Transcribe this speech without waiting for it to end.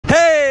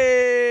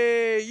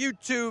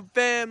YouTube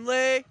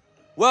family?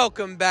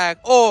 Welcome back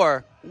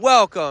or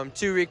welcome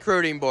to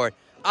Recruiting Board.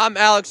 I'm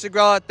Alex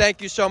Agrella.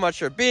 Thank you so much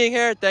for being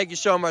here. Thank you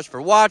so much for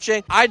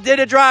watching. I did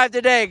a drive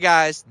today,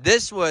 guys.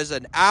 This was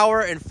an hour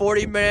and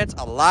 40 minutes,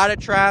 a lot of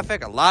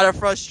traffic, a lot of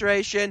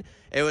frustration.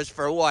 It was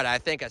for what? I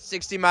think a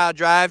 60-mile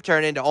drive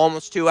turned into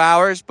almost 2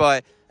 hours,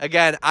 but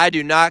again, I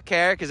do not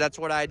care because that's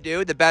what I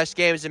do. The best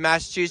games in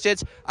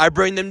Massachusetts, I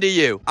bring them to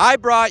you. I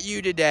brought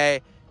you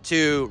today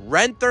to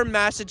Rentham,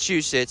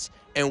 Massachusetts,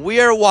 and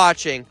we are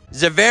watching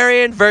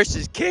Xaverian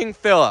versus King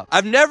Philip.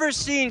 I've never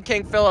seen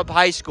King Philip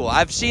High School.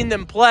 I've seen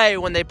them play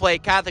when they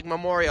played Catholic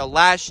Memorial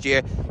last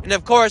year, and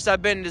of course,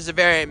 I've been to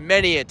Xaverian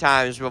many a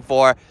times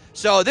before.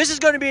 So this is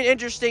going to be an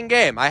interesting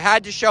game. I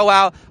had to show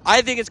out.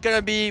 I think it's going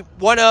to be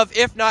one of,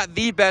 if not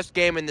the best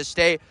game in the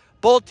state.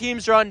 Both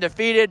teams are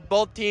undefeated.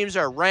 Both teams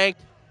are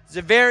ranked.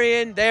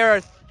 Xaverian, they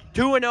are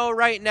 2-0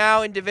 right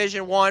now in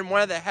Division I,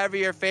 one of the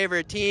heavier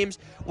favorite teams,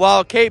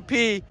 while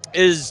KP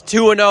is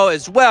 2-0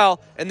 as well,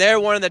 and they're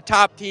one of the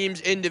top teams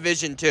in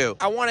Division II.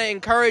 I want to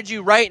encourage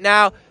you right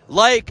now,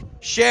 like,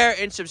 share,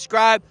 and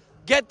subscribe.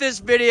 Get this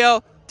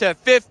video to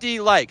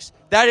 50 likes.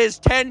 That is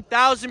 10,000%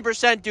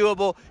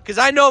 doable, because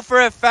I know for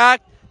a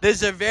fact the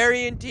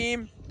Xaverian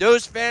team,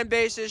 those fan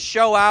bases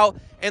show out,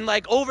 and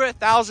like over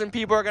 1,000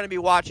 people are going to be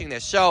watching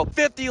this. So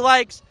 50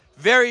 likes,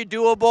 very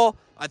doable.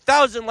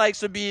 1,000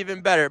 likes would be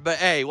even better, but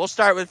hey, we'll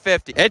start with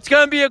 50. It's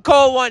going to be a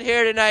cold one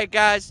here tonight,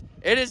 guys.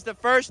 It is the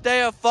first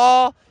day of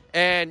fall,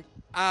 and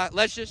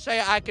let's just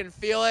say I can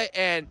feel it,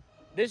 and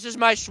this is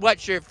my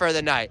sweatshirt for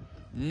the night.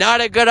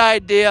 Not a good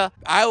idea.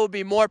 I will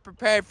be more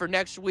prepared for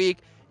next week,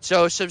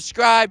 so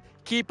subscribe.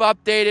 Keep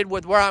updated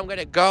with where I'm going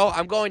to go.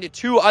 I'm going to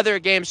 2 other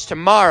games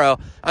tomorrow.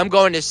 I'm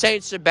going to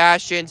St.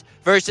 Sebastian's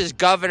versus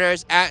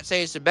Governors at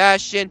St.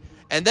 Sebastian,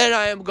 and then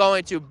I am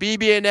going to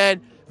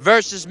BB&N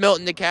versus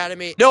Milton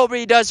Academy.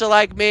 Nobody does it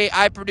like me.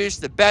 I produce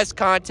the best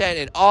content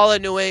in all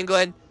of New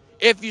England.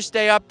 If you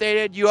stay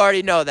updated, you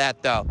already know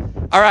that, though.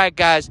 All right,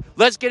 guys,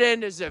 let's get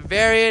into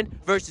Xaverian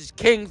versus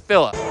King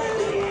Philip.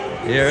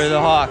 Here are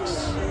the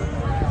Hawks.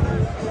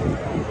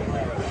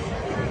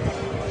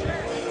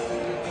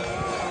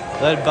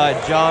 Led by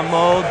John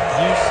Mold,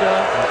 Yusa,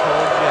 and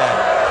Cole Jet.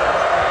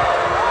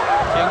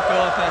 King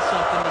Philip has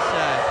something to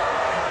say.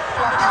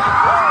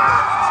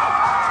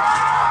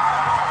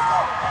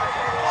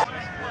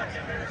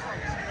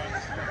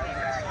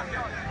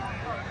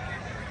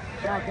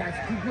 Guys,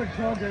 keep good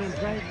programs,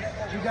 right?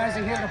 You guys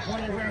are here to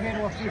play, we're here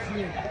to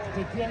appreciate.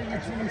 Take care of your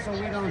team so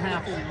we don't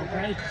have to,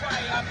 okay?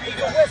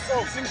 The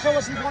whistle, King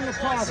Philip, you won the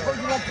toss. What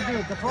do you like to do?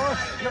 The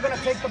first, you're going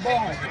to take the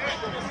ball.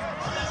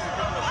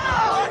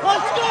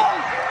 Let's go!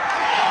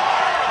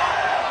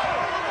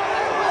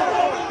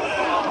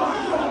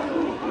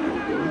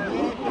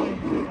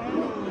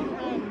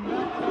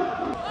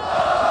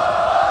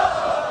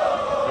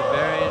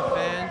 Xaverian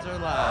fans are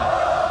live.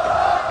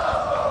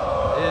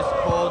 It is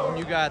cold and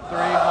you got 3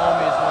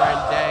 homies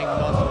wearing dang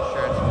muscle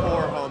shirts.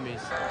 4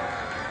 homies.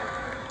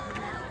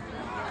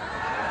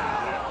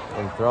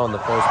 And throwing the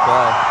first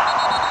play.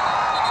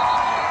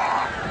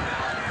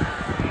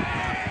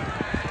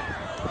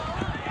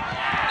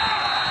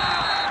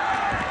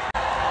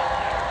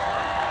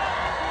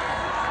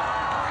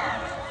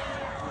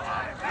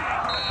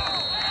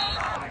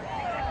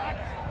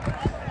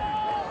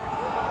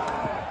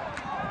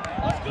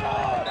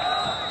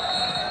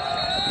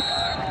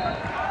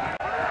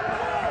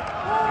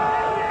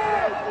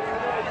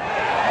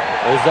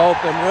 There's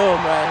open room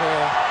right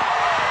here.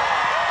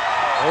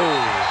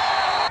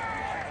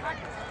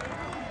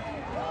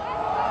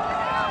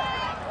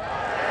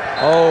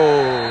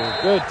 Oh,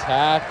 good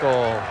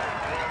tackle.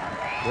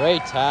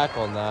 Great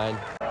tackle, 9.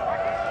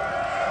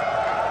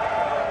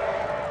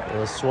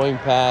 Little swing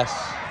pass.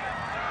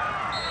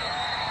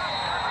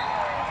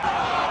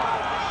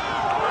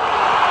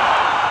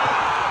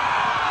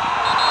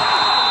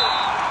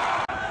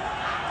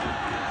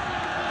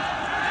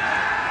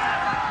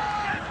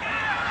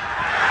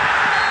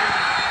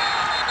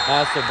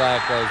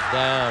 Hasselback goes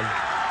down.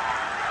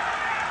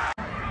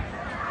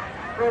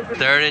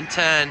 3rd and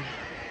 10.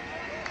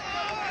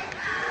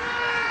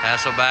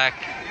 Hasselback,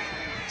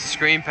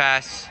 screen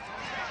pass,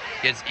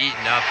 gets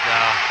eaten up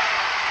though.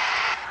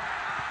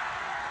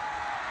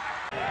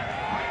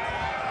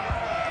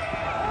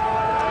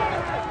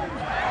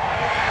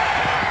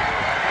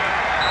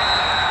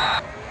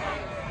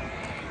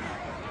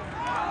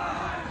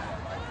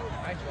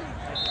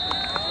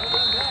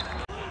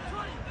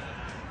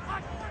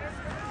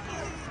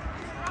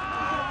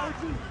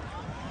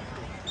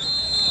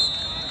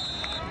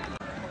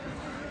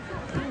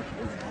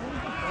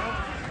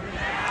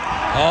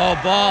 Oh,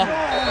 ball.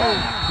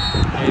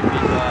 AP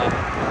ball.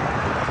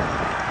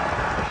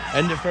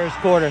 End of first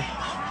quarter.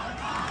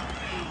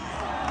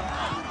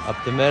 Up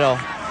the middle.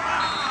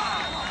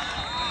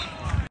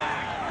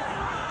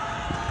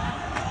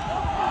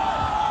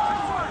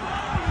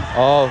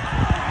 Oh.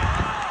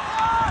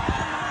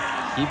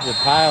 Keep the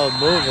pile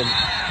moving.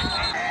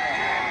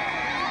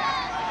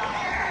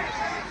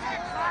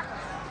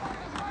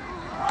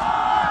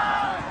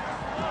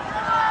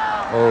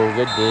 Oh,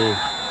 good D.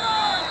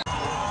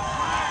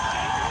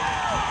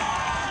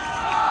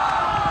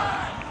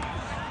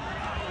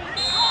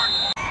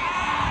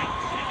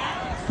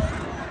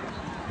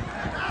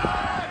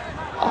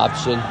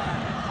 option.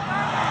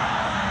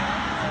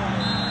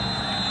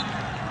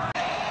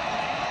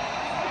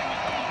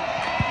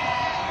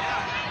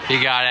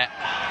 He got it.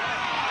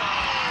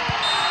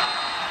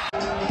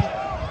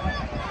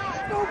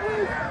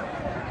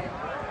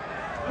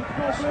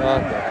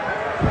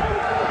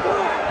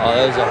 Oh,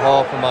 there's a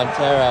haul from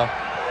Montero.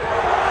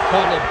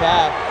 Cutting it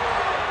back.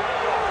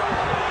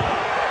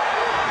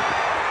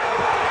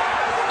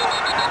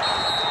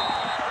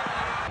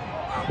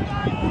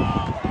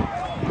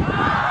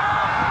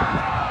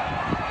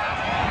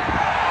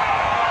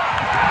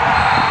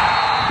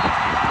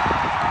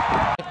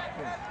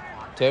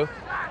 Two?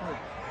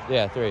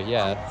 Yeah, three,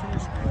 yeah.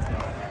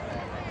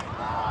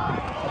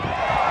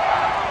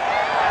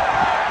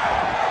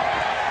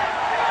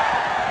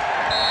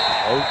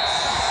 Oops.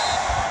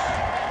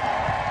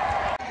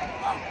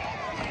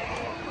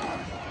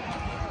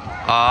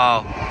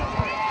 Oh,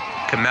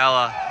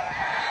 Camilla.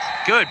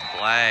 Good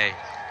play.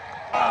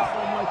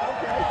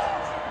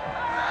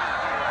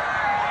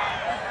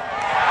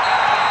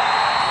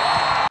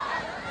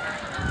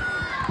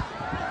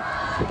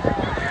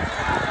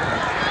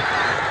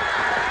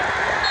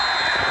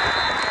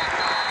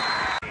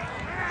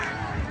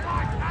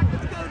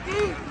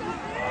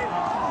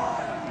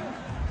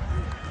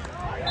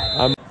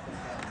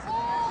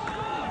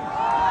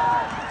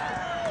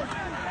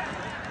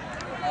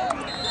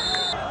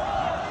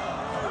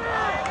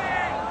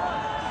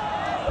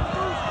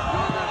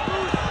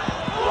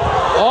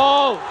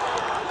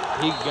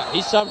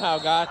 He somehow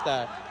got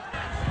that.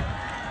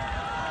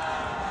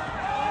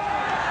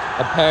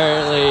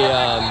 Apparently,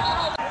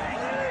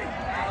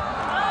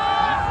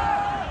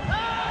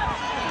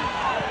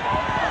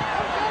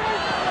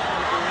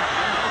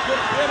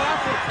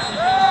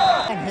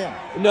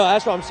 no,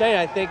 that's what I'm saying.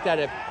 I think that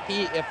what?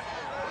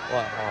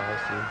 Oh,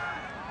 let's see.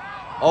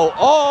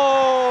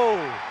 Oh!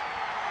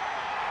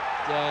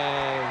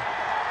 Dang.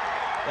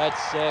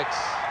 That's 6.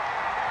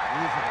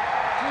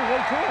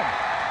 Right to him.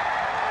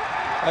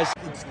 It's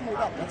screwed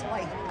up. That's why.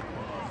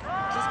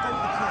 Just go to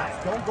the cans.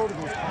 Don't go to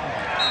those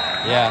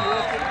cans. Yeah.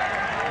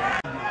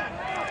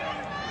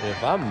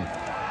 If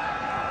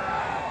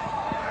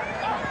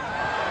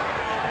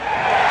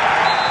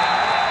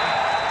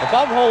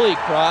I'm Holy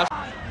Cross.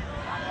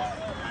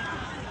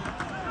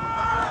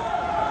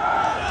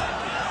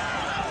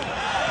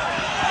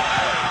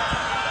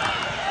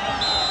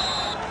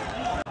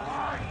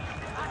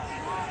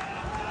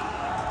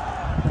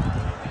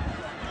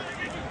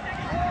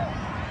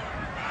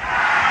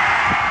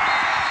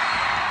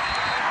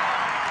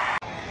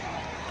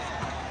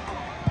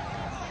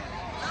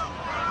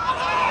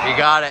 He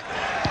got it.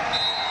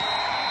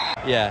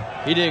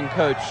 Yeah, he didn't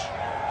coach.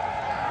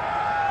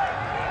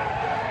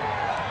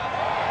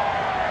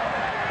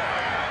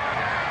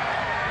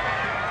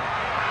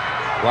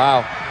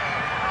 Wow.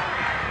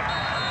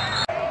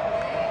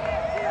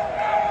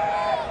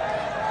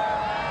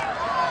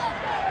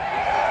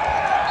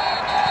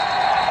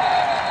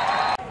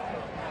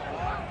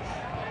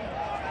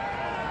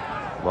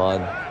 Come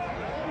on.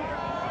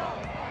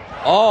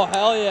 Oh,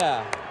 hell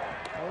yeah.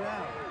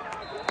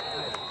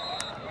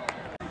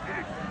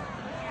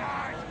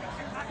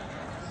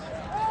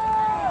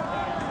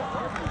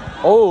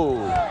 Oh,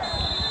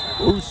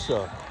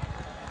 Usa.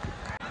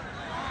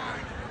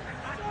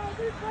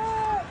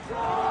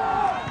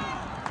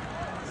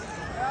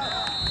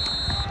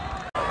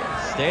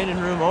 Standing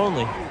room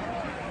only.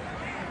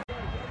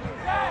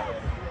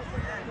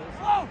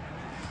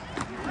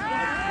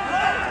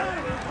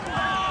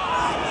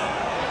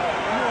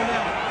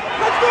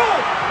 Let's go!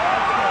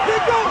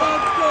 Let's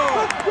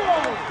go!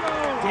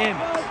 Damn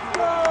it.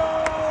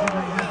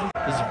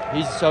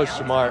 He's so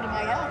smart.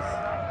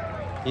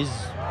 He's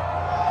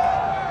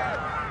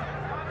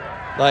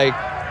like,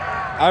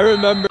 I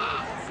remember.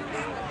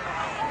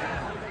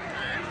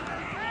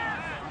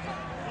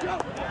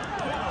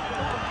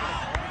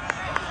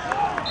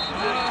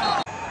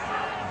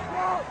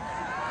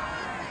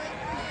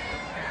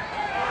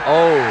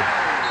 Oh,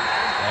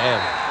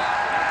 damn.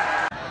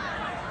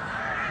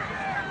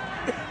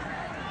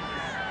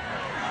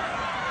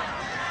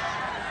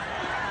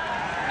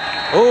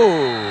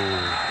 Oh.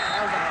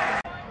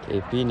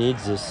 KP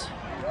needs this.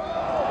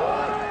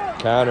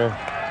 Counter.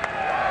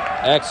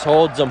 X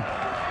holds him.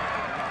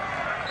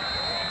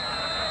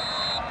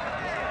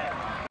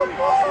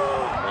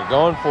 They're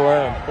going for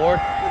it.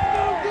 Fourth.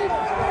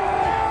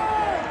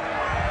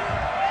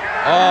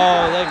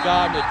 Oh, they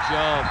got him to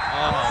jump.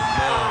 Oh,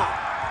 man.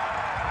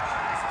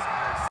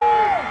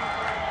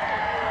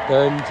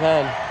 3rd and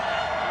 10.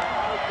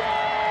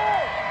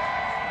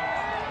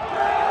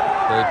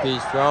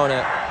 KP's throwing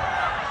it.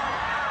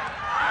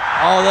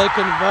 Oh, they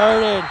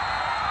converted.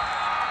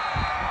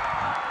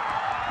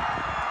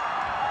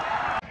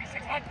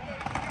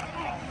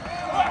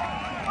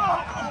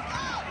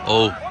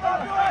 Oh.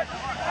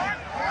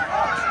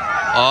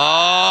 Oh.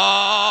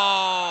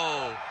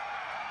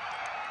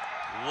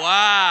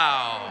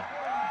 Wow.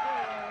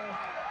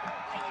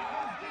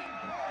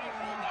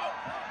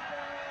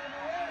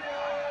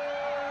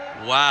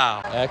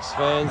 Wow. X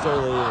fans are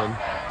leaving.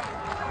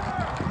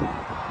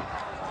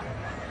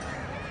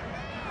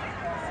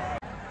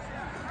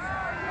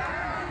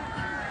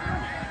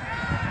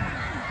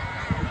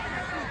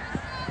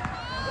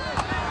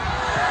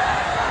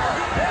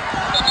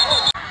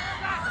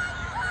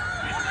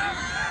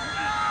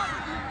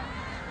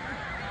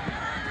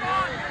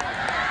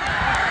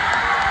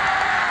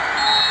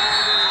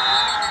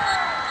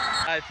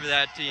 fight for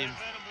that team.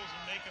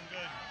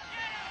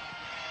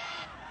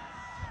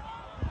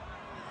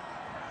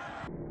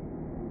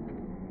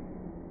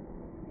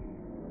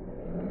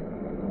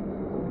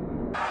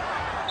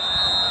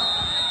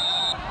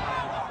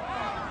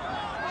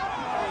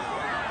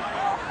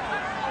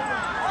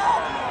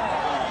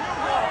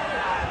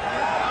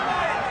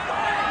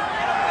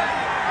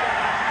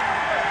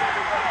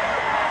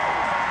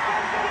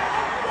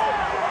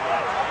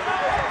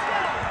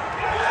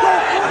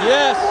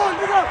 Yes,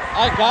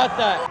 I got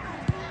that.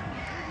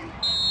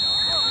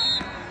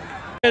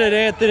 Get it,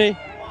 Anthony.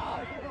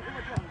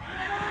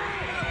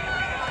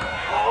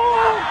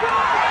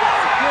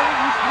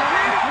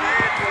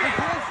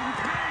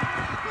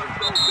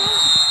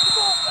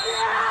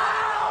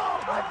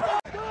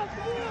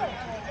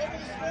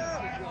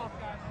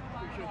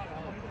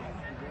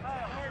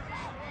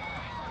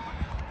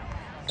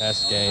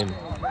 Best game.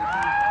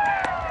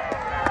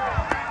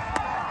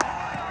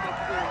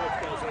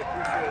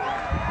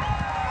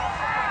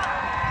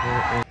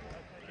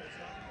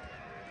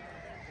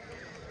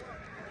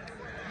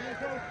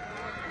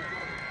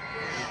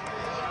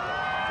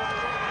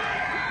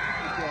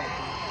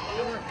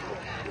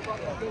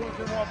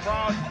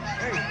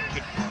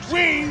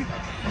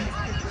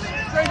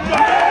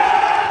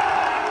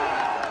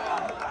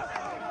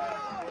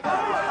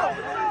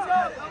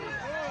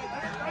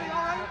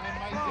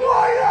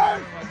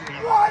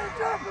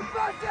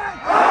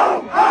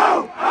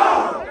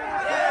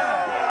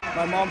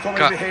 My mom told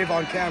me to behave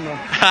on camera.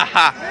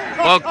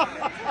 Well,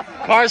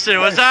 Carson,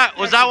 was that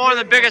one of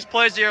the biggest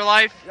plays of your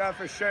life? Yeah,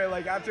 for sure.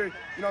 Like after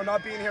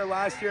not being here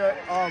last year,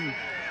 I'm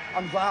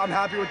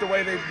happy with the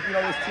way this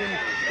team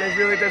they've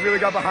really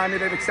got behind me.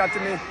 They've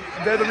accepted me.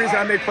 They're the reason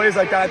I make plays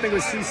like that. I think it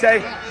was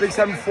Cisse, big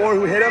 7'4",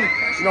 who hit him.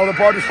 The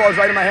ball just falls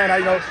right in my hand.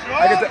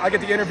 I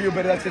get the interview,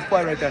 but that's his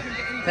play right there.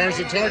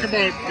 Carson, talk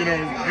about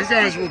you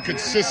guys were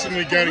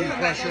consistently getting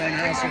pressure on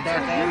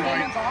Hasselbeck all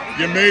night.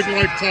 You made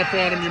life tough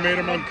on him. You made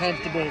him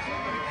uncomfortable.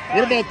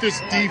 What about this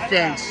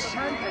defense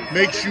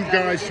makes you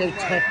guys so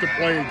tough to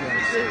play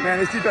against? Man,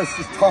 this defense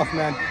is tough,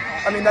 man.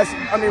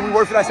 We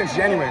worked for that since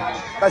January.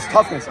 That's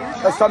toughness.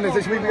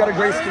 This week we got a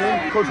great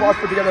scheme. Coach Walsh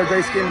put together a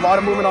great scheme. A lot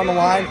of movement on the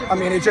line.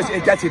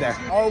 It gets you there.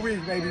 All week,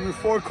 maybe we were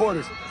 4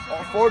 quarters.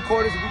 4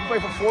 quarters. If we could play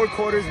for 4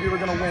 quarters, we were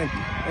gonna win,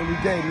 and we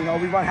did.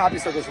 We run happy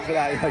circles for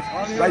that.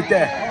 Right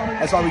there.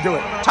 That's why we do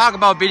it. Talk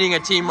about beating a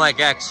team like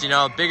X.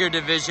 Bigger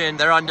division.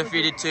 They're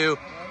undefeated too.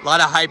 A lot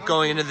of hype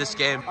going into this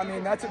game.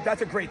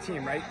 That's a great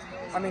team, right?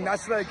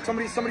 That's like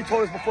somebody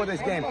told us before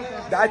this game.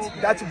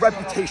 That's a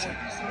reputation.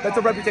 That's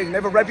a reputation. They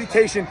have a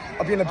reputation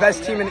of being the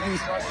best team in the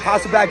East.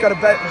 Hasselbeck got a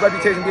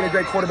reputation of being a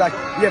great quarterback.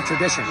 We have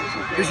tradition.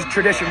 This is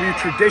tradition. We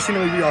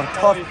are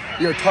tough.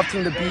 We are a tough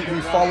team to beat.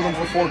 We followed them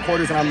for 4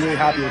 quarters, and I'm really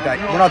happy with that.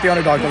 We're not the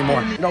underdog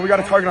anymore. We got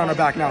a target on our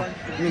back now.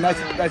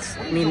 That's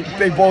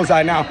big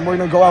bullseye now. We're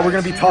gonna go out. We're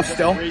gonna be tough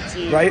still,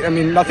 right?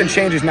 Nothing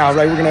changes now,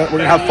 right? We're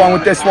gonna have fun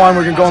with this one.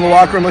 We're gonna go in the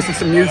locker room, listen to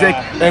some music,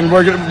 and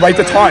we're gonna write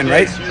the taunt,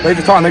 right? Write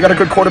the taunt. They got a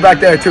good quarterback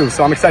there too,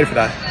 so I'm excited for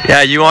that.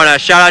 Yeah, you want to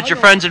shout out your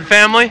friends and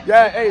family?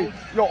 Yeah, hey,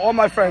 all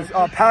my friends,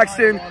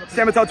 Paxton,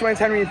 San Mateo, Twins,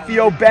 Henry,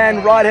 Theo,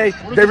 Ben, Rod, hey,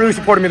 they really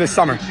supported me this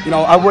summer.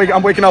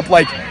 I'm waking up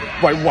like,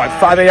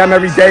 5 a.m.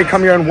 every day,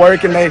 come here and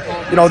work, and they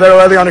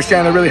really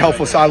understand. They're really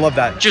helpful, so I love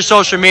that. Your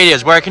social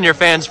medias, where can your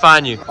fans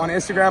find you? On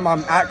Instagram,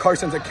 I'm at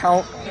Carson's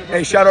account.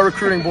 Hey, shout out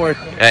Recruiting Board.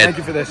 Hey, thank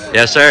you for this.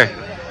 Yes, sir.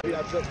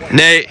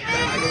 Nate,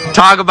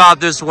 talk about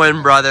this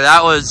win, brother.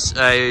 That was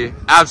a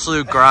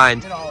absolute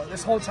grind.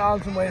 This whole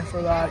town's been waiting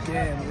for that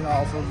game,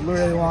 for a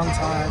really long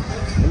time.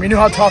 And we knew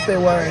how tough they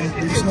were, and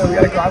we just knew we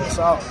got to grind this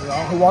out.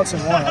 Who wants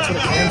and won? That's what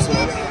it came to.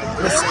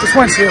 This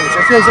win's huge.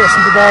 It feels like a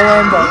Super Bowl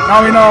win, but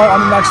now we know on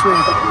the next week.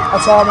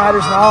 That's all that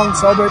matters now, and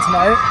celebrate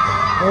tonight,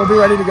 and we'll be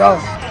ready to go.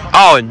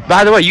 Oh, and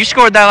by the way, you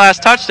scored that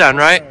last touchdown,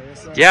 right?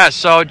 Yeah,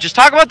 so just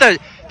talk about that.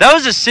 That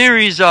was a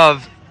series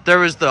of, there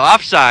was the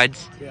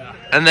offsides,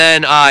 and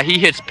then he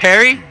hits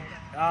Perry.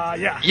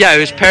 Yeah, it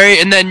was Perry,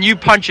 and then you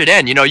punch it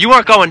in. You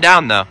weren't going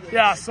down, though.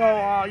 Yeah,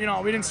 so,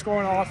 we didn't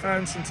score on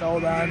offense until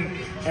then,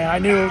 and I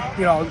knew,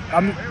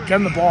 I'm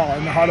getting the ball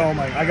in the huddle. I'm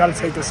like, I got to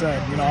take this in,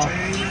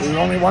 There's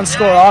only 1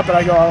 score up, and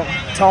I go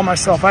tell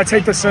myself, if I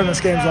take this in,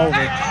 this game's over.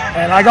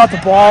 And I got the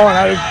ball, and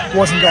I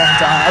wasn't going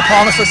down. I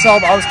promised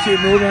myself I was keep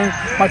moving.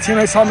 My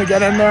teammates told me to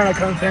get in there, and I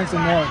couldn't thank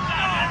them more.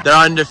 They're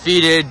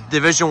undefeated,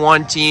 Division I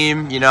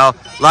team. A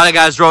lot of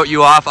guys wrote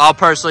you off. I'll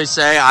personally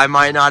say I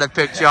might not have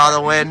picked y'all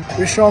to win.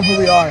 We show them who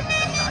we are.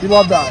 We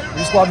love that. We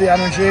just love the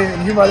energy.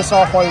 And you write us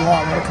off all you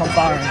want. We're going to come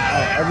firing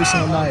every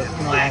single night.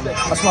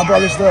 That's what my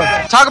brothers do.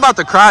 Talk about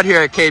the crowd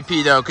here at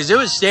KP, though, because it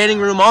was standing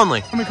room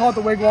only. We call it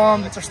the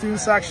Wigwam. It's our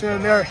student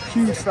section. They're a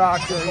huge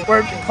factor.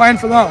 We're playing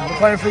for them. We're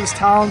playing for this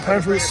town,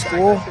 playing for this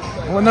school.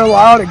 And when they're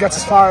loud, it gets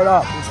us fired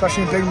up,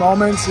 especially in big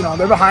moments.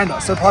 They're behind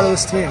us. They're part of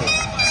this team.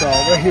 So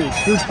they're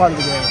huge part of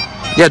the game.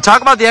 Yeah,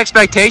 talk about the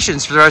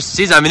expectations for the rest of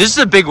the season. This is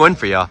a big win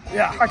for y'all.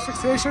 Yeah,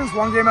 expectations,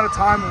 1 game at a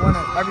time, and win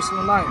it every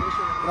single night.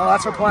 you know,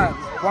 that's our plan.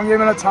 One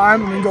game at a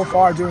time, and we can go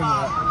far doing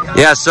that.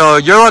 Yeah, so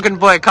you're looking to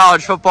play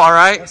college football,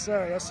 right? Yes,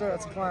 sir. Yes, sir.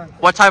 That's the plan.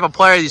 What type of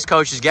player are these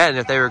coaches getting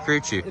if they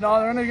recruit you? You know,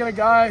 they're going to get a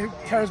guy who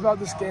cares about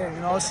this game.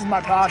 You know, this is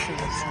my passion.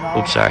 You know?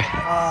 Oops, sorry.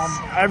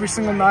 Every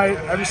single night,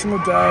 every single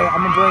day,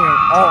 I'm going to bring it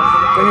all.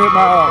 Bring it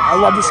my all. I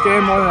love this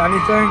game more than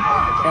anything,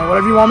 and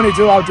whatever you want me to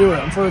do, I'll do it.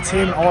 I'm for the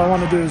team, and all I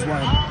want to do is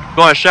win. You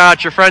want to shout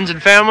out your friends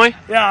and family?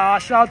 Yeah,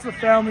 shout out to the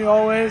family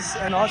always,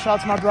 and I'll shout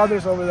out to my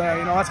brothers over there.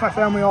 You know, that's my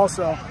family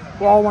also.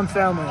 We're all one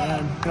family,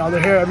 and you know,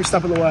 they're here every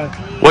step of the way.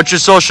 What's your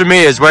social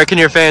medias? Where can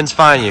your fans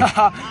find you?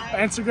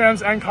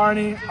 Instagram's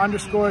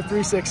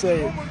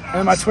ncarney_368,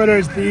 and my Twitter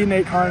is the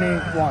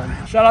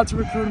NateCarney1. Shout out to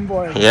Recruiting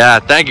Boy. Yeah,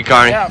 thank you,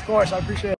 Carney. Yeah, of course, I appreciate it.